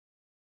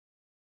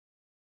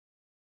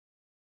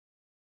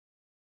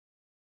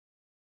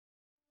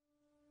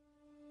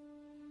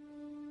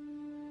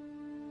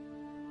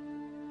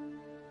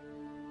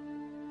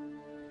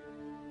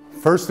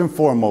First and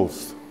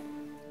foremost,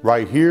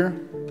 right here,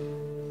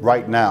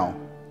 right now,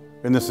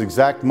 in this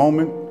exact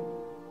moment,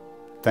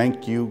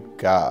 thank you,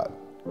 God.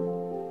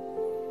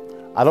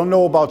 I don't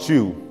know about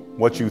you,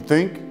 what you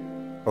think,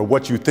 or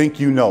what you think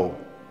you know.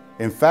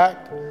 In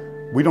fact,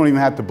 we don't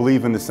even have to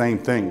believe in the same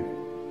thing.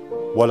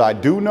 What I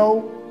do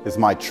know is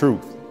my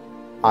truth.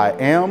 I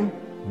am,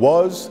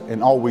 was,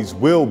 and always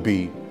will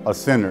be a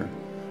sinner.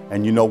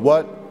 And you know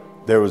what?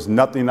 There was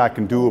nothing I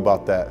can do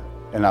about that,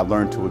 and I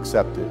learned to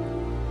accept it.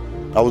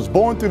 I was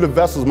born through the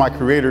vessels my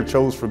Creator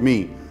chose for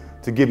me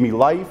to give me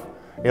life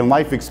and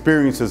life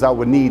experiences I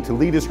would need to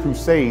lead this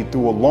crusade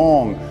through a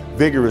long,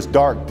 vigorous,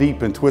 dark,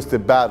 deep, and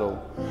twisted battle.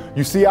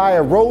 You see, I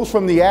arose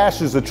from the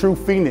ashes a true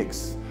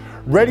phoenix,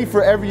 ready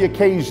for every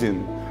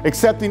occasion,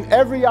 accepting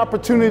every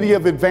opportunity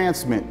of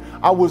advancement.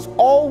 I was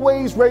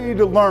always ready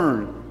to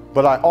learn,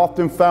 but I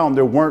often found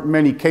there weren't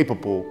many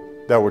capable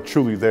that were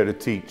truly there to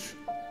teach.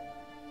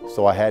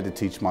 So I had to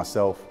teach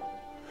myself.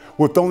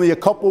 With only a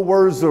couple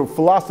words of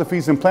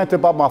philosophies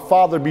implanted by my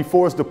father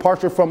before his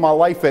departure from my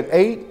life at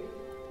 8,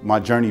 my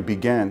journey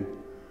began.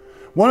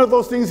 One of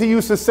those things he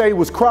used to say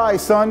was, "Cry,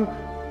 son,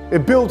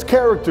 it builds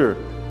character.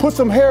 Put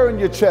some hair in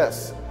your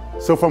chest."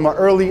 So from an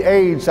early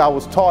age, I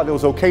was taught it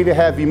was okay to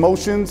have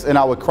emotions, and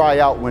I would cry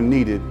out when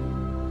needed.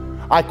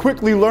 I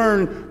quickly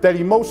learned that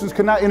emotions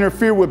could not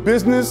interfere with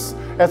business,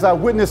 as I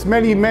witnessed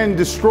many men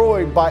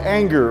destroyed by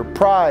anger,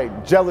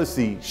 pride,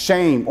 jealousy,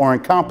 shame, or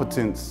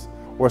incompetence,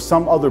 or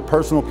some other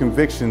personal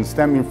convictions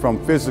stemming from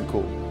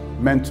physical,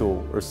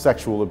 mental, or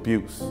sexual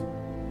abuse.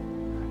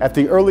 At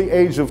the early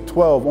age of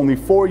 12, only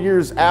 4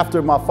 years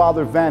after my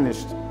father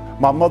vanished,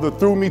 my mother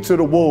threw me to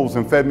the wolves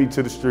and fed me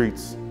to the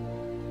streets.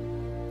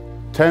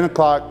 10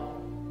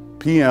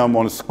 p.m.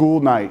 on a school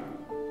night,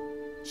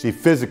 she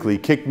physically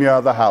kicked me out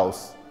of the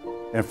house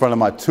in front of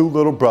my 2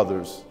 little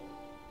brothers,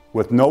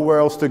 with nowhere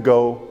else to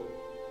go,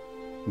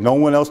 no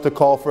one else to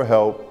call for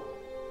help,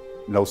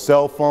 no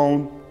cell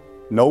phone,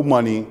 no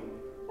money,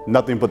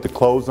 nothing but the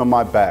clothes on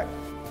my back,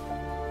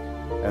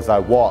 as I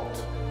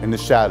walked in the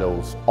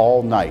shadows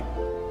all night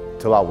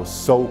till I was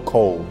so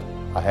cold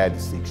I had to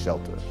seek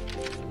shelter.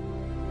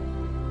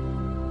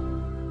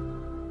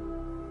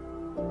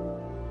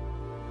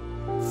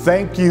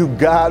 Thank you,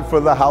 God, for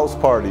the house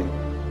party.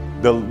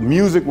 The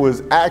music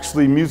was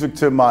actually music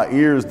to my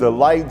ears. The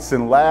lights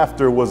and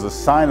laughter was a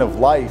sign of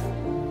life.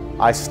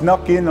 I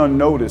snuck in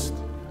unnoticed,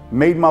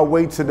 made my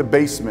way to the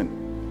basement,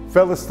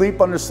 fell asleep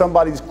under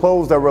somebody's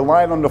clothes that were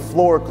lying on the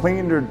floor,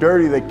 clean or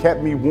dirty, that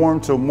kept me warm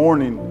till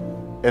morning,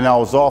 and I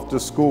was off to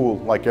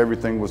school like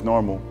everything was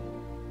normal.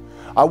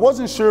 I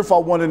wasn't sure if I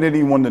wanted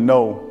anyone to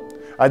know.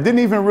 I didn't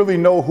even really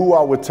know who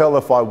I would tell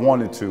if I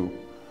wanted to.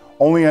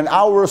 Only an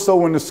hour or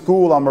so into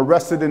school, I'm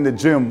arrested in the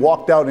gym,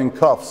 walked out in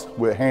cuffs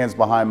with hands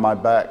behind my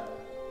back.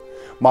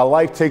 My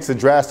life takes a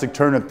drastic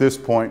turn at this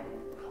point.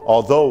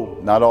 Although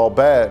not all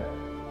bad,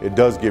 it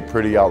does get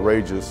pretty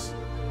outrageous.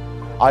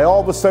 I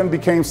all of a sudden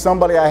became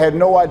somebody I had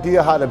no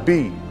idea how to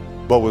be,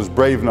 but was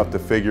brave enough to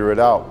figure it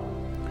out.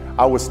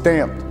 I was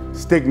stamped,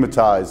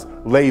 stigmatized,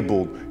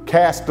 labeled,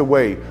 cast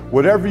away,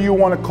 whatever you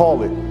want to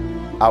call it.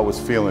 I was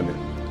feeling it.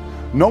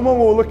 No one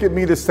will look at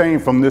me the same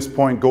from this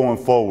point going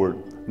forward.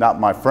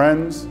 Not my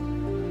friends,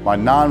 my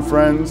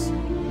non-friends,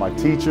 my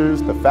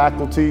teachers, the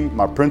faculty,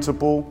 my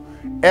principal.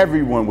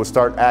 Everyone would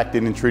start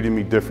acting and treating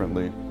me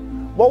differently.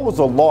 What was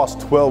a lost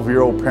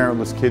 12-year-old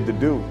parentless kid to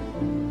do?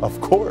 Of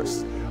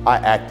course, I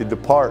acted the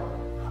part.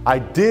 I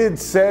did,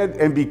 said,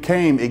 and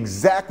became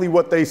exactly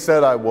what they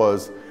said I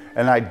was,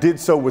 and I did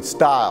so with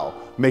style,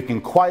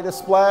 making quite a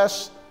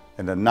splash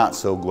and a not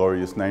so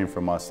glorious name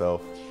for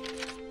myself.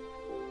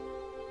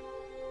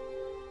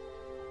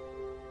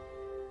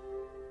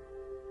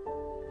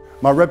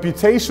 My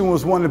reputation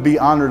was one to be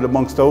honored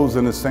amongst those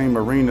in the same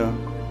arena.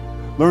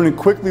 Learning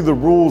quickly the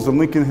rules of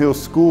Lincoln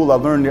Hills School, I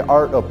learned the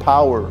art of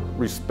power,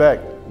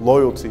 respect,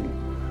 loyalty.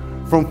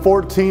 From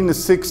 14 to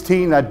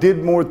 16, I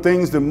did more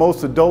things than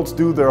most adults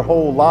do their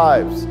whole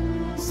lives.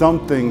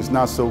 Some things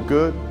not so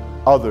good,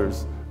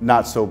 others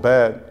not so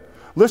bad.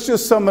 Let's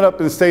just sum it up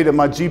and say that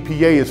my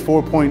GPA is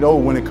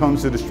 4.0 when it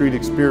comes to the street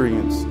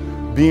experience.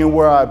 Being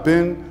where I've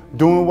been,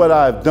 doing what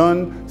I've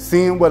done,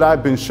 seeing what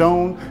I've been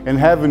shown, and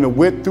having the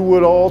wit through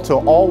it all to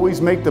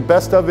always make the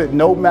best of it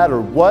no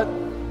matter what,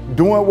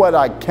 doing what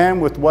I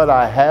can with what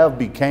I have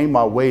became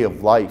my way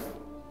of life.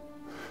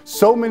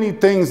 So many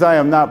things I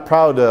am not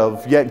proud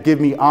of, yet give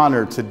me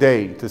honor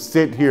today to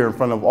sit here in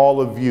front of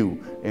all of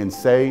you and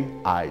say,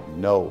 I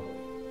know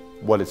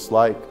what it's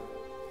like.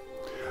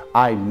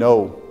 I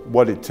know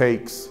what it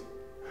takes.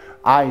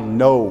 I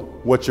know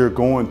what you're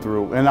going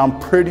through, and I'm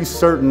pretty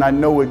certain I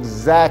know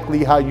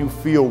exactly how you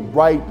feel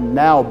right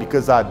now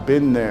because I've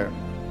been there.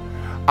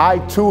 I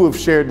too have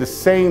shared the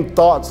same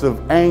thoughts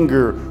of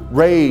anger,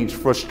 rage,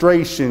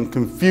 frustration,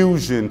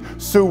 confusion,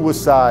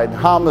 suicide,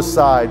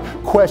 homicide,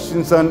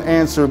 questions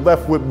unanswered,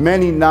 left with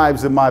many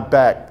knives in my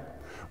back.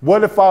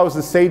 What if I was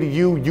to say to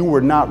you, you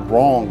were not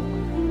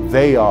wrong?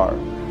 They are.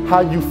 How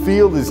you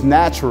feel is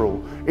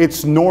natural.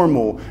 It's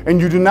normal, and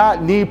you do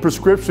not need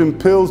prescription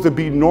pills to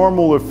be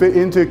normal or fit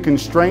into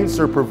constraints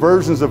or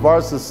perversions of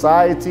our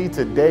society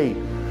today.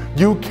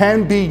 You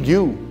can be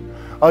you,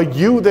 a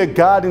you that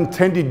God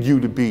intended you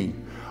to be,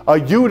 a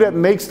you that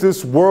makes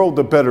this world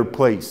a better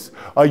place,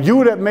 a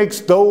you that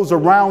makes those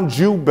around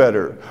you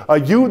better, a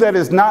you that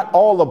is not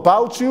all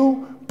about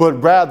you, but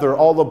rather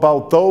all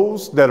about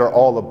those that are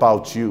all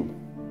about you.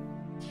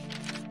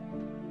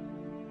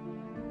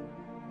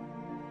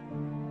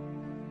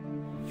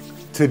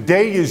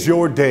 Today is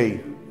your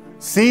day.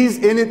 Seize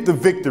in it the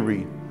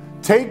victory.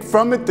 Take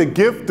from it the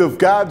gift of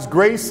God's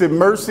grace and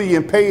mercy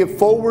and pay it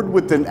forward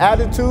with an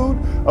attitude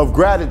of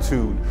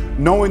gratitude,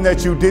 knowing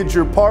that you did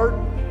your part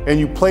and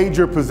you played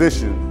your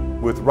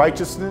position with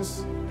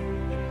righteousness,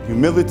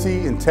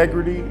 humility,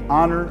 integrity,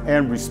 honor,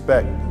 and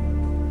respect.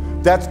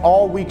 That's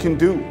all we can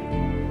do,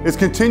 is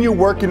continue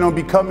working on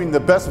becoming the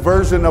best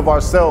version of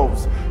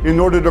ourselves in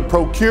order to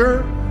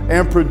procure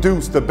and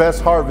produce the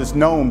best harvest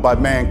known by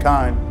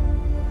mankind.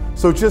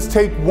 So just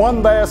take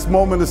one last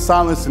moment of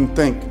silence and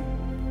think,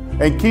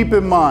 and keep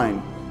in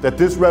mind that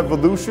this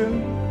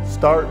revolution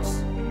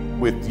starts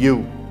with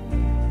you.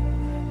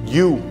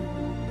 You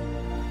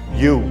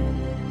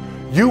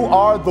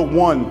are the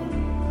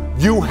one.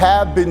 You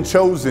have been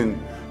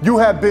chosen. You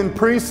have been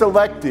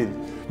pre-selected.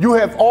 You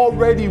have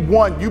already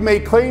won. You may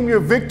claim your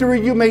victory.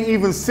 You may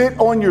even sit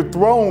on your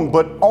throne,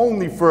 but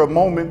only for a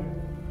moment.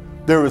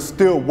 There is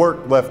still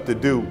work left to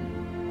do.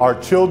 Our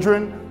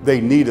children, they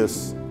need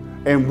us.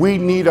 And we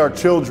need our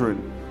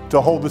children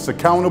to hold us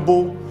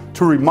accountable,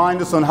 to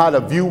remind us on how to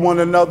view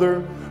one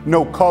another.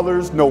 No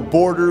colors, no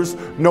borders,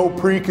 no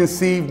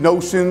preconceived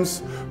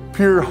notions,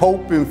 pure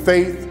hope and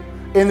faith,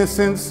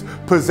 innocence,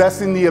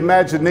 possessing the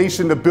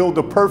imagination to build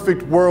a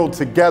perfect world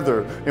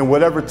together in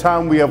whatever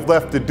time we have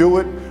left to do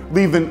it,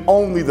 leaving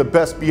only the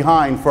best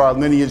behind for our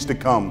lineage to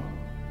come.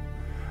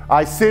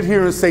 I sit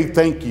here and say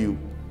thank you.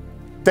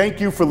 Thank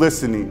you for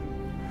listening.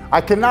 I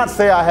cannot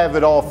say I have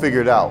it all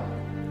figured out.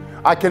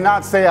 I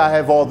cannot say I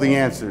have all the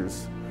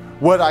answers.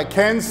 What I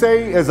can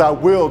say is I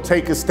will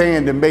take a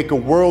stand and make a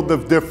world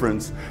of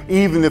difference,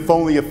 even if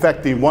only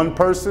affecting one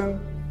person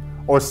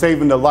or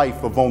saving the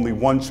life of only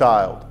one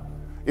child.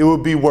 It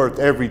would be worth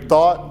every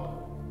thought,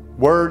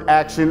 word,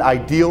 action,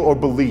 ideal, or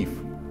belief,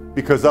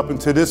 because up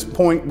until this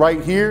point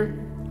right here,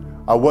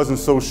 I wasn't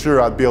so sure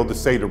I'd be able to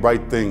say the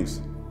right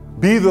things.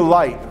 Be the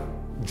light,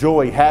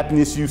 joy,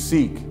 happiness you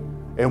seek,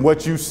 and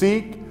what you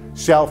seek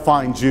shall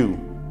find you.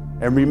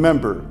 And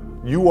remember,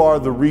 you are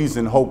the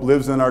reason hope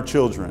lives in our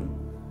children,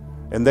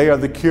 and they are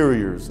the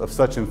carriers of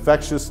such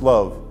infectious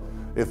love,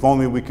 if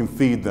only we can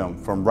feed them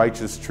from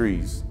righteous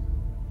trees.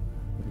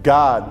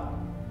 God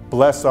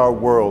bless our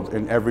world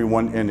and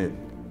everyone in it.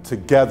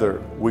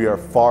 Together, we are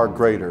far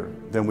greater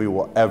than we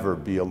will ever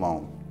be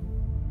alone.